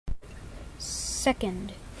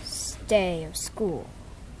second day of school.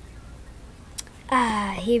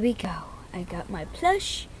 Ah, here we go. I got my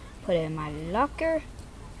plush, put it in my locker.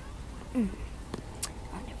 I'll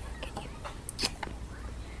never forget you.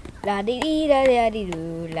 La dee dee da da dee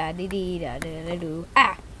doo, la dee dee da da da doo.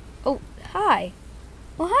 Ah! Oh, hi.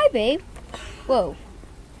 Oh, hi, babe. Whoa.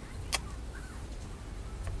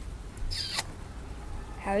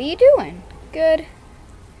 How are you doing? Good.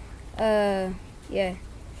 Yeah.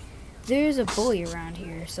 There's a bully around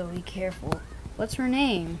here, so be careful. What's her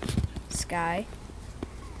name? Sky.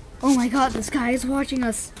 Oh my god, the sky is watching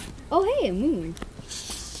us. Oh, hey, a moon.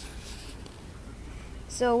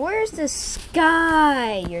 So where's the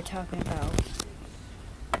sky you're talking about?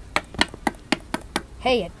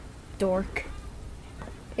 Hey, you dork.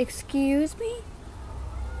 Excuse me?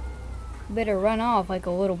 Better run off like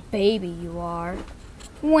a little baby you are.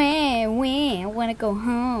 Wah, wah, I wanna go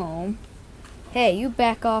home. Hey, you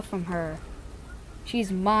back off from her. She's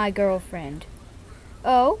my girlfriend.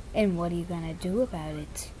 Oh, and what are you gonna do about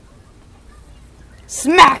it?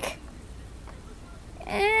 Smack!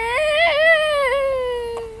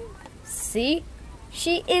 See?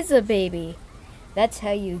 She is a baby. That's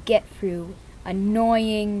how you get through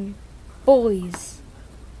annoying bullies.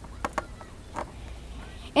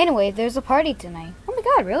 Anyway, there's a party tonight. Oh my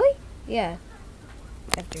god, really? Yeah.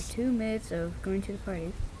 After 2 minutes of going to the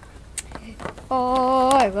party. Oh,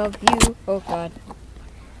 I love you. Oh god.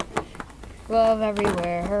 Love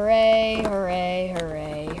everywhere. Hooray, hooray,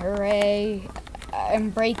 hooray, hooray. I'm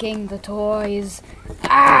breaking the toys.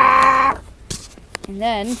 Ah! And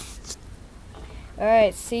then,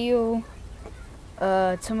 alright, see you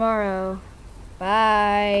tomorrow.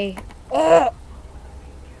 Bye.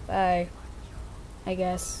 Bye. I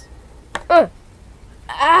guess.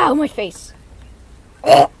 Ow, my face.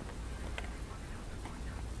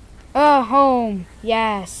 Oh, home.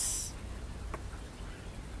 Yes.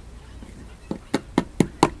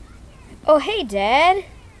 Oh, hey, Dad.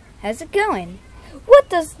 How's it going? What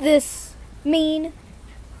does this mean?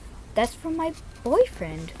 That's from my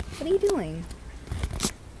boyfriend. What are you doing?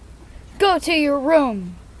 Go to your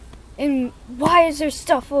room. And why is there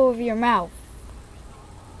stuff all over your mouth?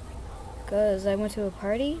 Because I went to a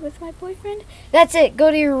party with my boyfriend? That's it.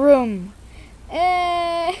 Go to your room.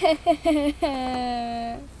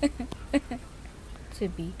 To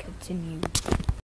be continued.